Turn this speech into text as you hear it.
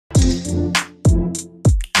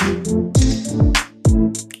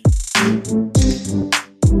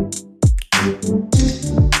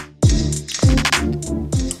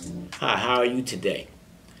today?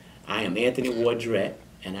 I am Anthony Wardrett,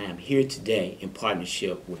 and I am here today in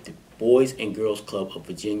partnership with the Boys and Girls Club of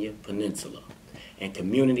Virginia Peninsula and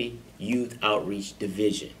Community Youth Outreach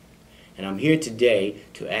Division. And I'm here today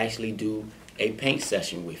to actually do a paint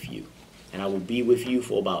session with you. And I will be with you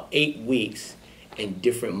for about 8 weeks in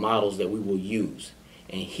different models that we will use.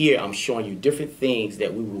 And here I'm showing you different things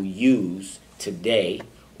that we will use today,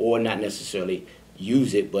 or not necessarily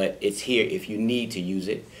use it, but it's here if you need to use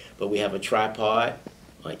it. But we have a tripod,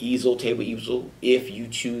 an easel, table easel. If you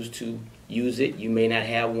choose to use it, you may not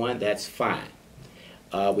have one, that's fine.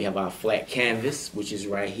 We have our flat canvas, which is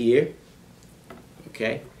right here.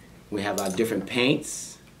 Okay. We have our different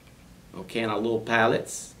paints, okay, and our little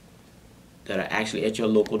palettes that are actually at your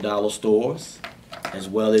local dollar stores, as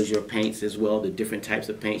well as your paints as well, the different types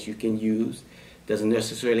of paints you can use. Doesn't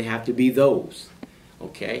necessarily have to be those.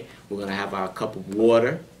 Okay, we're going to have our cup of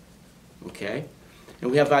water, okay, and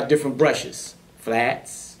we have our different brushes,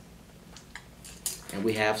 flats, and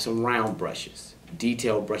we have some round brushes,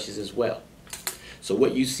 detailed brushes as well. So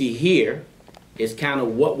what you see here is kind of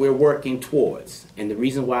what we're working towards. And the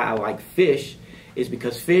reason why I like fish is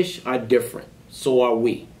because fish are different. So are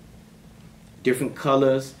we. Different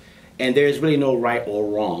colors, and there's really no right or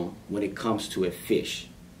wrong when it comes to a fish.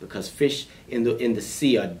 Because fish in the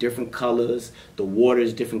sea are different colors, the water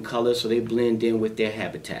is different colors, so they blend in with their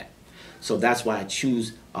habitat. So that's why I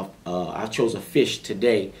chose a fish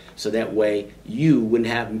today, so that way you wouldn't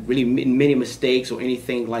have really many mistakes or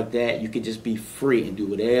anything like that. You could just be free and do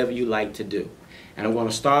whatever you like to do. And I'm going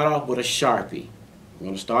to start off with a Sharpie. I'm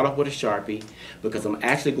going to start off with a Sharpie because I'm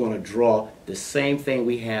actually going to draw the same thing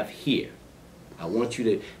we have here. I want you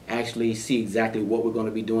to actually see exactly what we're going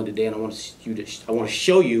to be doing today, and I want to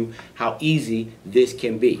show you how easy this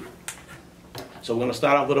can be. So we're going to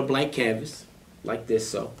start off with a blank canvas, like this,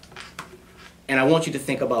 so. And I want you to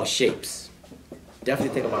think about shapes.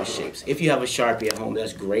 Definitely think about shapes. If you have a Sharpie at home,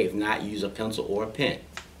 that's great. If not, use a pencil or a pen.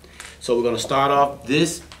 So we're going to start off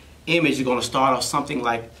this image. You're going to start off something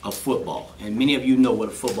like a football, and many of you know what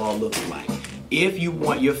a football looks like. If you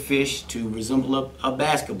want your fish to resemble a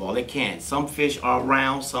basketball, it can. Some fish are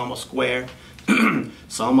round, some are square,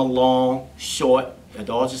 some are long, short. It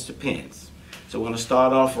all just depends. So we're going to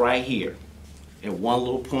start off right here at one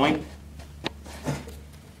little point.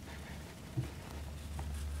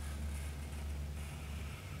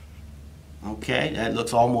 Okay, that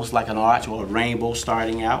looks almost like an arch or a rainbow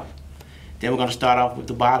starting out. Then we're going to start off with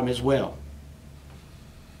the bottom as well.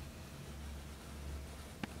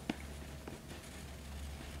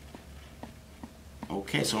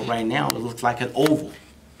 Okay, so right now it looks like an oval,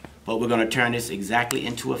 but we're going to turn this exactly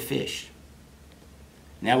into a fish.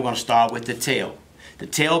 Now we're going to start with the tail. The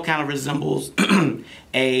tail kind of resembles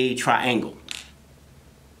a triangle,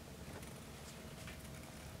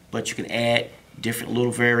 but you can add different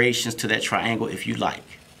little variations to that triangle if you like.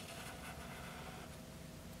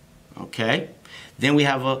 Okay, then we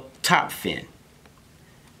have a top fin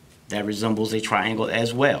that resembles a triangle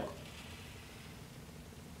as well.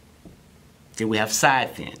 Then we have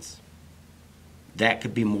side fins. That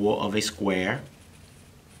could be more of a square.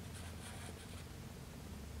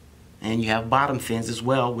 And you have bottom fins as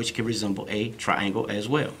well, which can resemble a triangle as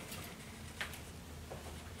well.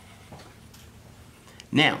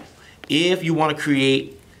 Now, if you want to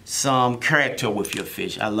create some character with your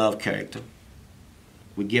fish, I love character,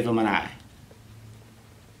 we give them an eye.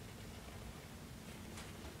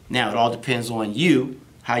 Now, it all depends on you,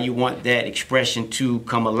 how you want that expression to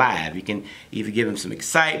come alive. You can either give him some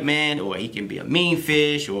excitement, or he can be a mean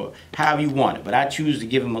fish, or however you want it. But I choose to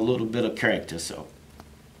give him a little bit of character, so.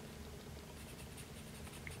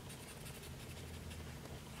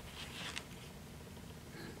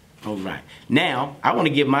 All right. Now, I want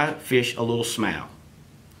to give my fish a little smile.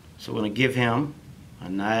 So we're going to give him a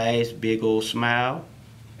nice big old smile.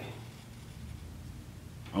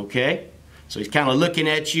 Okay? So he's kind of looking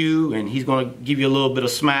at you, and he's going to give you a little bit of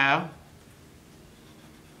smile,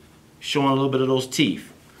 showing a little bit of those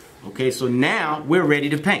teeth. Okay, so now we're ready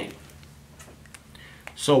to paint.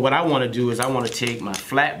 So what I want to do is I want to take my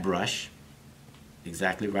flat brush,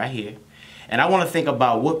 exactly right here, and I want to think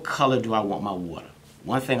about what color do I want my water.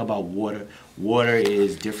 One thing about water, water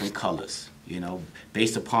is different colors, you know,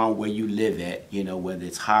 based upon where you live at, you know, whether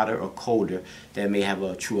it's hotter or colder, that may have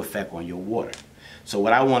a true effect on your water. So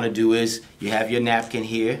what I want to do is, you have your napkin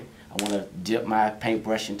here. I want to dip my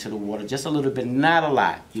paintbrush into the water just a little bit, not a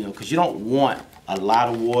lot, you know, because you don't want a lot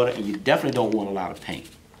of water, and you definitely don't want a lot of paint,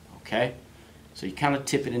 okay? So you kind of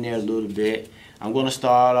tip it in there a little bit. I'm going to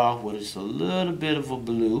start off with just a little bit of a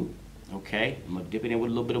blue, okay? I'm going to dip it in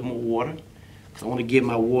with a little bit of more water, because I want to give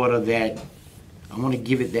my water that I want to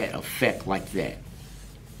give it that effect like that.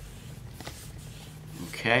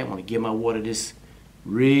 Okay, I want to give my water this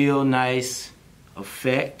real nice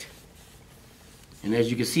effect. And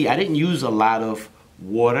as you can see, I didn't use a lot of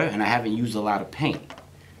water and I haven't used a lot of paint.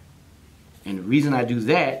 And the reason I do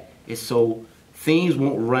that is so things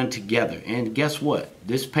won't run together. And guess what?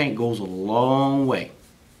 This paint goes a long way.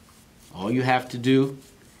 All you have to do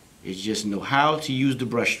is just know how to use the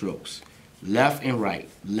brush strokes. Left and right,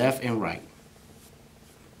 left and right.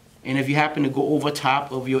 And if you happen to go over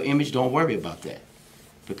top of your image, don't worry about that.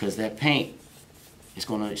 Because that paint is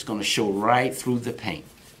gonna show right through the paint.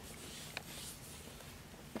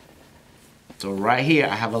 So right here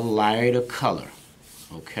I have a lighter color.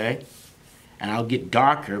 Okay? And I'll get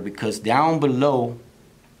darker because down below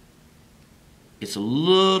it's a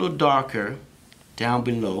little darker down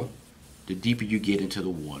below. The deeper you get into the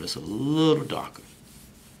water, it's a little darker.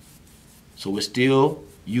 So we're still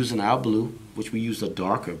using our blue, which we use a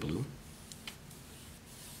darker blue.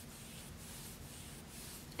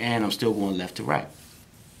 And I'm still going left to right.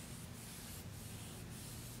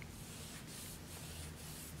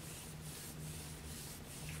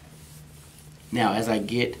 Now as I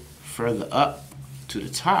get further up to the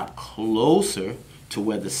top, closer to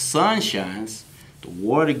where the sun shines, the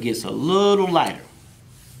water gets a little lighter.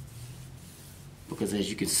 Because as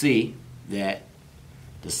you can see, that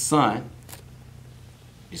the sun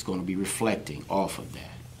is going to be reflecting off of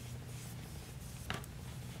that.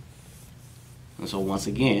 And so once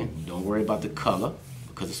again, don't worry about the color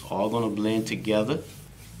because it's all going to blend together.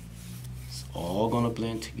 It's all going to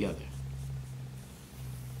blend together.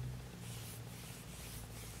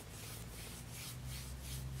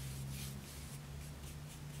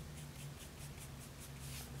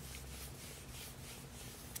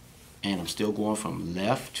 And I'm still going from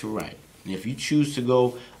left to right. And if you choose to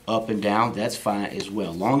go up and down, that's fine as well,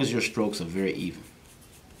 as long as your strokes are very even.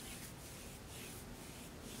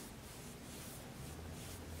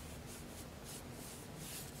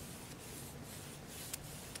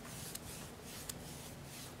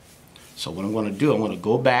 So what I'm going to do, I'm going to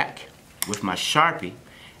go back with my Sharpie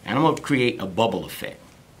and I'm going to create a bubble effect.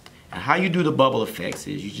 And how you do the bubble effects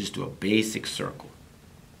is you just do a basic circle.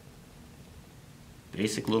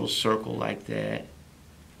 Basic little circle like that, a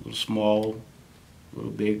little small, a little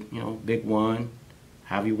big, you know, big one,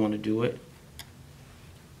 however you want to do it.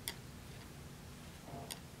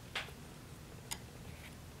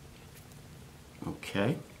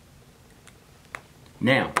 Okay.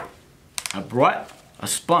 Now, I brought a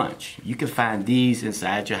sponge. You can find these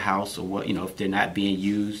inside your house or what, you know, if they're not being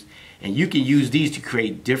used. And you can use these to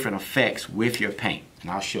create different effects with your paint. And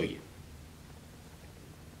I'll show you.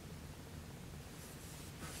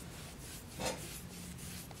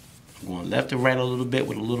 I'm going left to right a little bit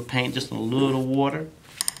with a little paint, just a little water.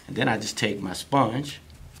 And then I just take my sponge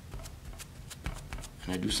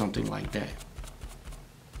and I do something like that.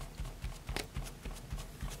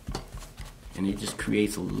 And it just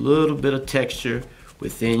creates a little bit of texture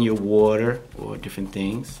within your water or different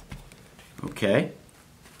things. Okay?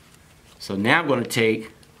 So now I'm going to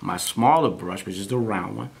take my smaller brush, which is the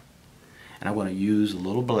round one, and I'm going to use a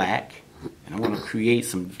little black. And I'm going to create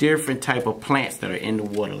some different type of plants that are in the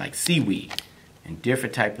water, like seaweed and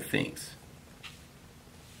different type of things.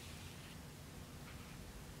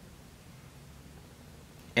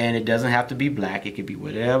 And it doesn't have to be black. It could be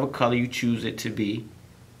whatever color you choose it to be.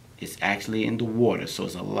 It's actually in the water. So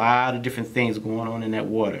it's a lot of different things going on in that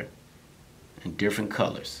water and different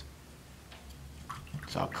colors.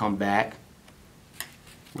 So I'll come back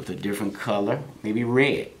with a different color, maybe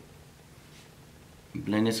red.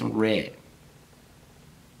 Blend in some red.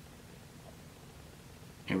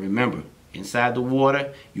 And remember, inside the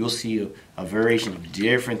water, you'll see a variation of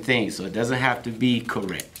different things. So it doesn't have to be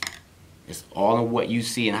correct. It's all in what you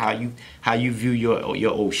see and how you view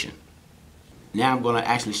your ocean. Now I'm going to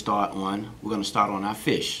actually we're going to start on our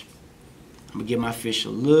fish. I'm going to give my fish a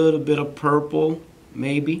little bit of purple,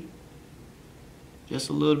 maybe. Just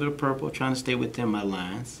a little bit of purple, trying to stay within my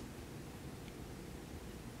lines.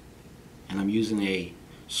 And I'm using a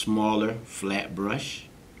smaller flat brush.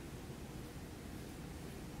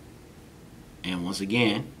 And once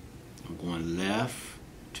again, I'm going left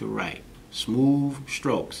to right. Smooth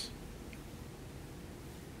strokes.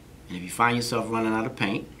 And if you find yourself running out of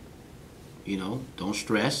paint, you know, don't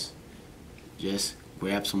stress. Just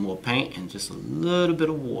grab some more paint and just a little bit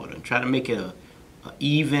of water. And try to make it a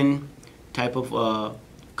even type of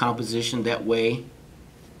composition. That way,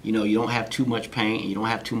 you know, you don't have too much paint and you don't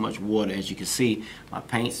have too much water. As you can see, my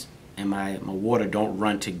paints and my water don't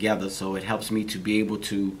run together, so it helps me to be able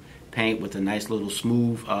to paint with a nice little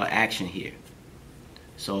smooth action here.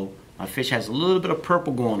 So My fish has a little bit of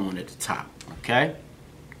purple going on at the top, okay?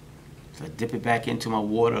 So I dip it back into my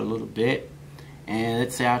water a little bit. And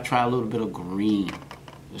let's say I'll try a little bit of green.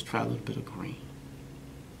 Let's try a little bit of green.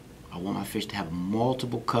 I want my fish to have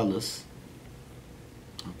multiple colors.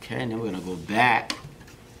 Okay, and then we're gonna go back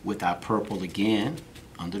with our purple again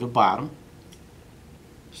under the bottom,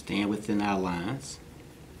 staying within our lines.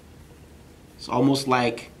 It's almost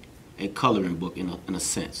like a coloring book in a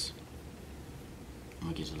sense. I'm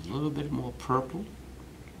gonna get a little bit more purple.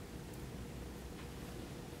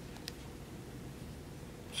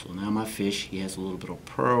 So now my fish, he has a little bit of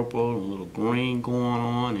purple, a little green going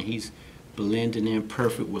on, and he's blending in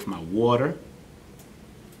perfect with my water.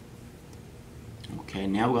 Okay,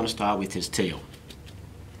 now we're going to start with his tail.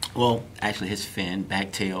 Well, actually his fin,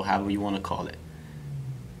 back tail, however you want to call it.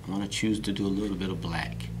 I'm going to choose to do a little bit of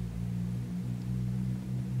black.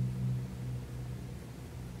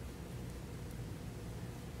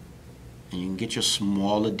 And you can get your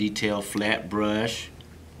smaller detail flat brush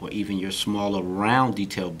or even your smaller round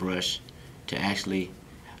detail brush to actually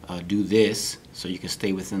do this, so you can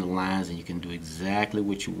stay within the lines and you can do exactly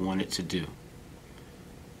what you want it to do.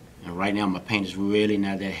 And right now my paint is really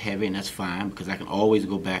not that heavy, and that's fine because I can always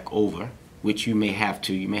go back over, which you may have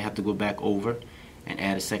to. You may have to go back over and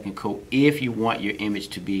add a second coat if you want your image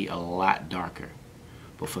to be a lot darker.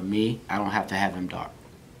 But for me, I don't have to have him dark.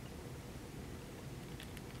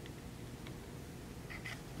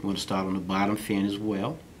 I'm going to start on the bottom fin as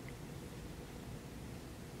well.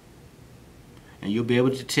 And you'll be able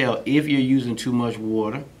to tell if you're using too much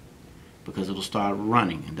water because it'll start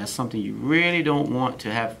running. And that's something you really don't want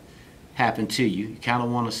to have happen to you. You kind of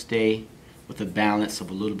want to stay with a balance of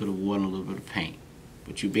a little bit of water and a little bit of paint.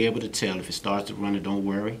 But you'll be able to tell if it starts to run, don't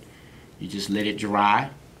worry. You just let it dry,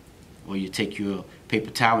 or you take your paper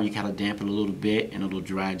towel and you kind of dampen a little bit and it'll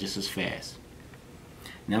dry just as fast.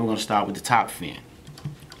 Now we're going to start with the top fin.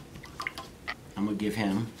 I'm going to give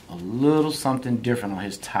him a little something different on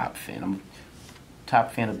his top fin.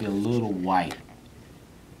 Top fin will be a little white.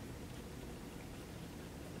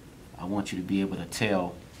 I want you to be able to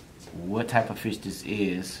tell what type of fish this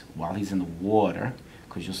is while he's in the water,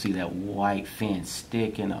 because you'll see that white fin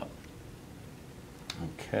sticking up.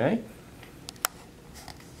 Okay.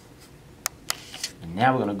 And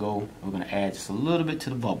now we're going to add just a little bit to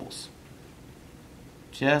the bubbles.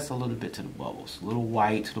 Just a little bit to the bubbles. A little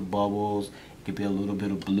white to the bubbles. It could be a little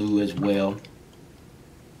bit of blue as well.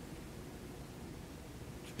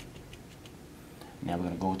 Now we're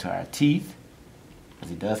going to go to our teeth,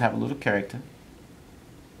 because he does have a little character.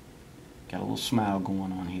 Got a little smile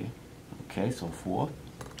going on here. Okay, so forth.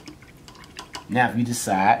 Now if you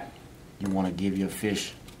decide you want to give your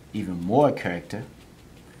fish even more character,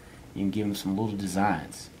 you can give him some little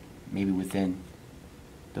designs, maybe within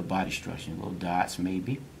the body structure, little dots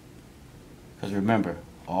maybe. Because remember,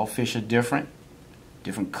 all fish are different,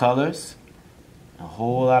 different colors, a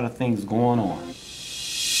whole lot of things going on.